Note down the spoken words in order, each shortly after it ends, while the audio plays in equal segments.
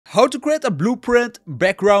How to create a blueprint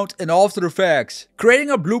background in After Effects. Creating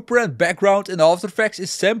a blueprint background in After Effects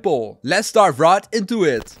is simple. Let's dive right into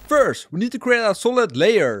it. First, we need to create a solid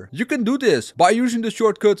layer. You can do this by using the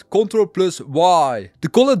shortcut Ctrl+Y. The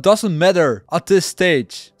color doesn't matter at this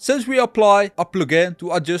stage, since we apply a plugin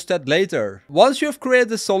to adjust that later. Once you have created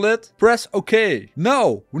the solid, press OK.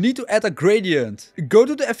 Now, we need to add a gradient. Go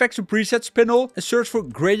to the Effects and Presets panel and search for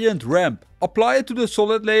Gradient Ramp. Apply it to the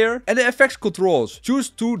solid layer and the effects controls. Choose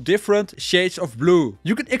two different shades of blue.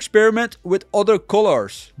 You can experiment with other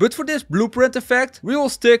colors, but for this blueprint effect, we will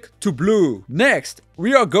stick to blue. Next,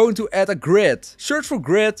 we are going to add a grid. Search for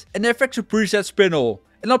grid in the Effects and Presets panel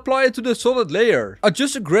and apply it to the solid layer.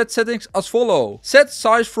 Adjust the grid settings as follow. Set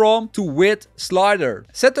size from to width slider.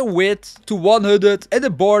 Set the width to 100 and the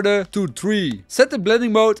border to 3. Set the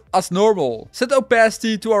blending mode as normal. Set the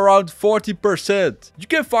opacity to around 40%. You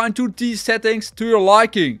can fine tune these settings to your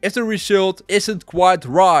liking if the result isn't quite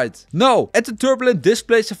right. Now, add the turbulent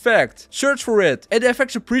displace effect. Search for it in the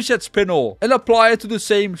Effects and Presets panel and apply it to the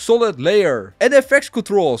same solid layer. And the effects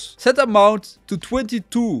controls. Set the amount to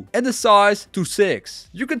 22 and the size to 6.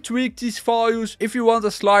 You can tweak these values if you want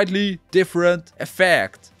a slightly different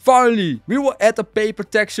effect. Finally, we will add a paper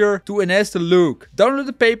texture to enhance the look. Download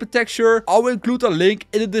the paper texture, I will include a link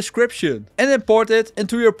in the description, and import it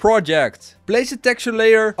into your project. Place the texture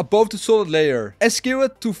layer above the solid layer and scale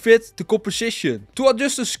it to fit the composition. To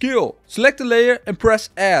adjust the scale, select the layer and press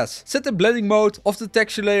S. Set the blending mode of the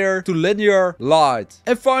texture layer to linear light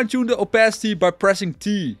and fine tune the opacity by pressing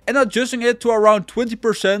T and adjusting it to around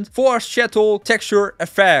 20% for a shuttle texture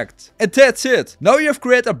effect. And that's it. Now you have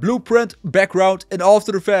created a blueprint background in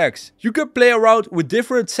After Effects. You can play around with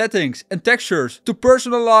different settings and textures to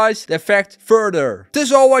personalize the effect further. This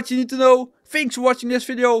is all what you need to know. Thanks for watching this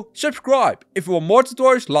video. Subscribe if you want more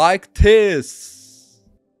tutorials like this.